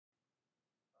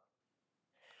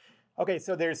Okay,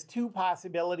 so there's two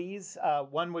possibilities.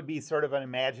 One would be sort of an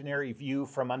imaginary view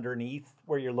from underneath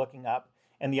where you're looking up.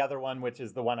 And the other one, which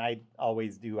is the one I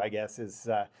always do, I guess, is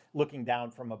looking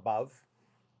down from above.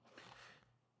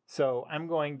 So I'm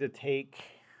going to take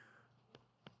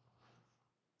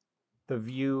the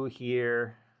view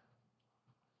here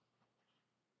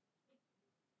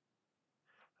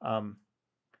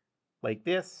like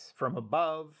this from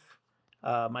above.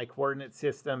 My coordinate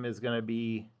system is going to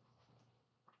be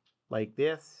like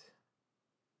this.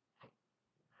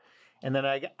 And then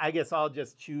I guess I'll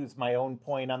just choose my own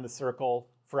point on the circle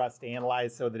for us to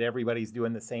analyze so that everybody's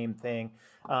doing the same thing.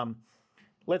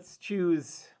 Let's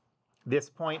choose this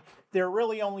point. There are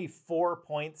really only 4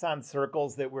 points on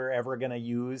circles that we're ever going to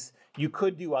use. You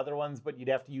could do other ones, but you'd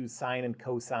have to use sine and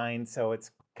cosine, so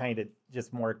it's kind of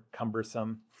just more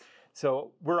cumbersome.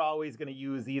 So we're always going to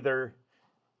use either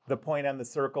the point on the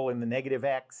circle in the negative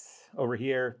x over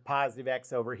here, positive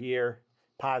x over here,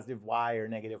 positive y or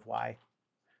negative y.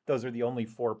 Those are the only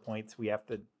 4 points we have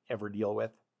to ever deal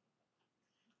with.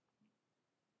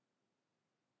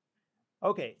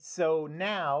 Okay, so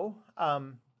now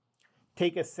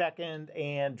take a second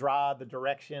and draw the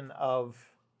direction of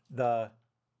the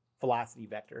velocity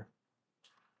vector.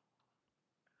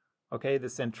 Okay, the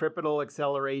centripetal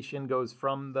acceleration goes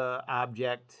from the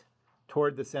object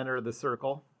toward the center of the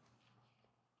circle.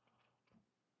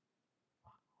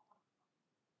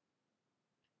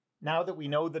 Now that we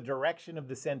know the direction of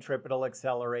the centripetal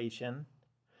acceleration,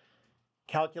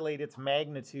 calculate its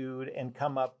magnitude and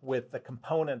come up with the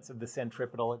components of the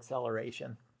centripetal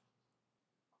acceleration.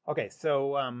 Okay,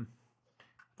 so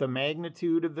the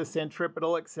magnitude of the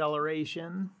centripetal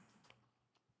acceleration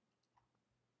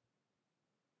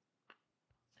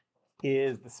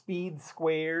is the speed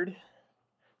squared,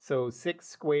 so 6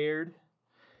 squared,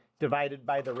 divided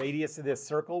by the radius of this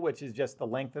circle, which is just the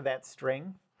length of that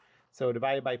string. So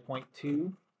divided by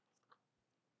 0.2.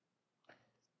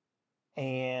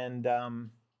 And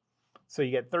so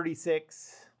you get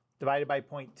 36 divided by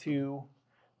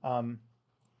 0.2,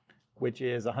 which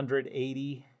is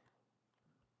 180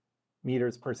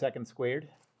 meters per second squared.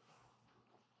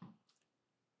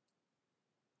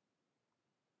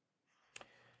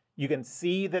 You can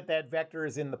see that that vector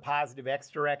is in the positive x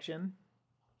direction.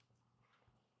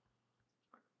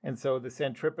 And so the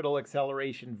centripetal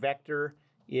acceleration vector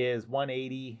is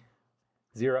 180,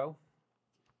 0.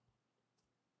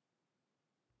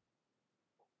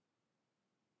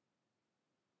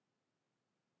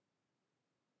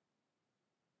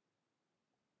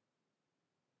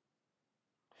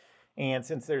 And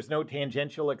since there's no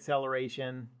tangential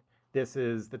acceleration, this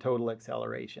is the total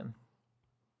acceleration.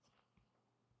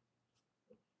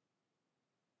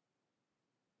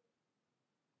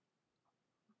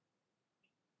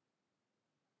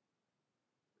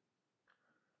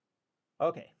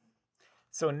 Okay,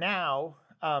 so now,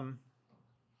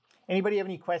 anybody have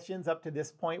any questions up to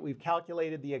this point? We've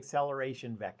calculated the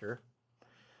acceleration vector.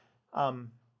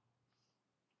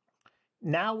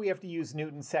 Now we have to use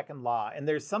Newton's second law, and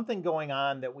there's something going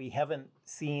on that we haven't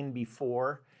seen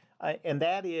before, and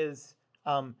that is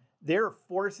there are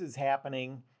forces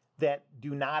happening that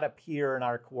do not appear in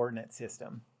our coordinate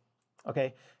system.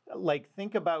 Okay, like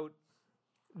think about,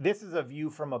 this is a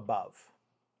view from above,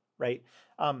 right?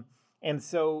 And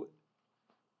so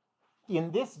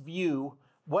in this view,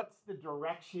 what's the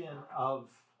direction of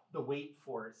the weight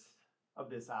force of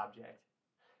this object?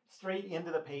 Straight into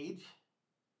the page.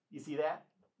 You see that?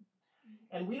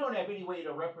 And we don't have any way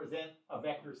to represent a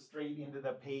vector straight into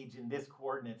the page in this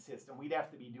coordinate system. We'd have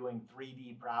to be doing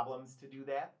 3D problems to do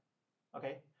that.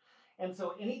 Okay? And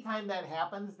so anytime that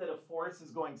happens, that a force is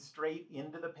going straight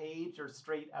into the page or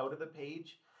straight out of the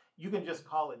page, you can just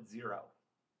call it 0.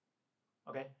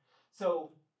 Okay?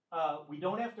 So we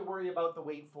don't have to worry about the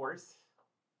weight force.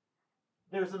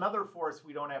 There's another force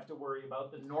we don't have to worry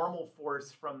about, the normal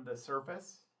force from the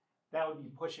surface. That would be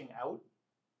pushing out.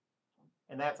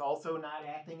 And that's also not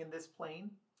acting in this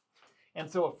plane.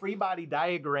 And so a free body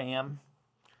diagram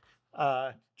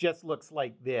just looks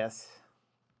like this.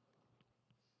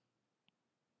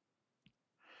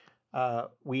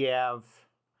 We have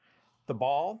the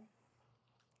ball.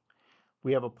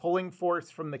 We have a pulling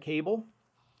force from the cable.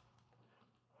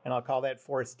 And I'll call that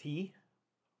force T.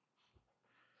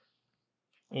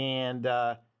 And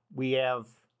we have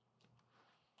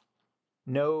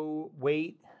no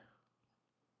weight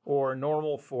or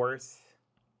normal force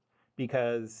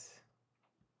because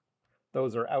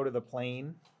those are out of the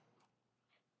plane.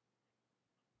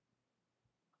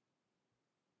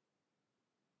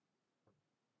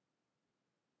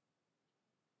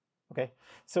 Okay,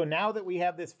 so now that we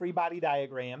have this free body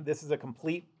diagram, this is a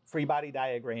complete free body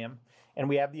diagram, and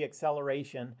we have the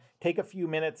acceleration, take a few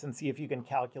minutes and see if you can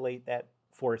calculate that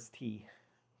force T.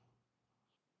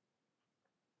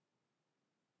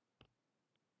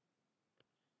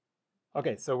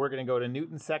 Okay, so we're going to go to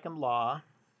Newton's second law.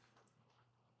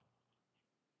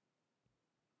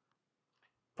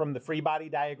 From the free body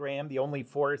diagram, the only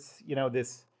force,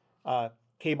 this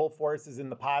cable force is in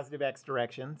the positive x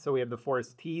direction. So we have the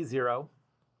force T0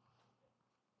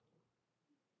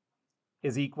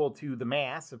 is equal to the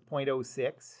mass of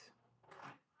 0.06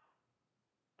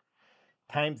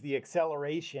 times the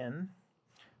acceleration,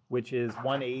 which is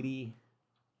 180,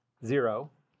 0.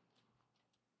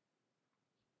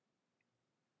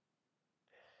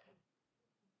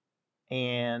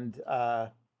 And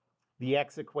the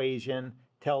x equation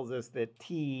tells us that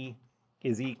T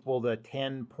is equal to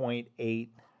 10.8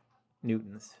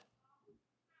 newtons.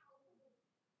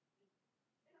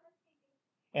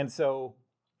 And so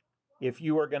if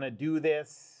you are going to do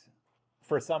this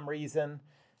for some reason,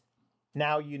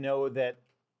 now you know that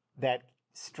that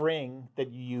string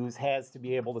that you use has to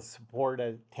be able to support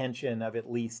a tension of at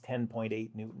least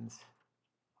 10.8 newtons,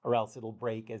 or else it'll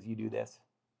break as you do this.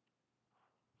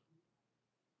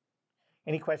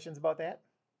 Any questions about that?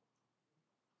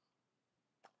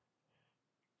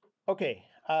 Okay,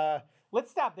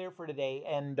 let's stop there for today,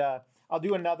 and I'll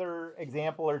do another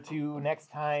example or two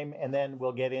next time, and then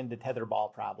we'll get into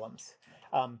tetherball problems.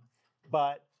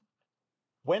 But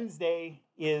Wednesday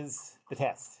is the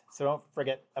test, so don't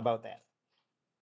forget about that.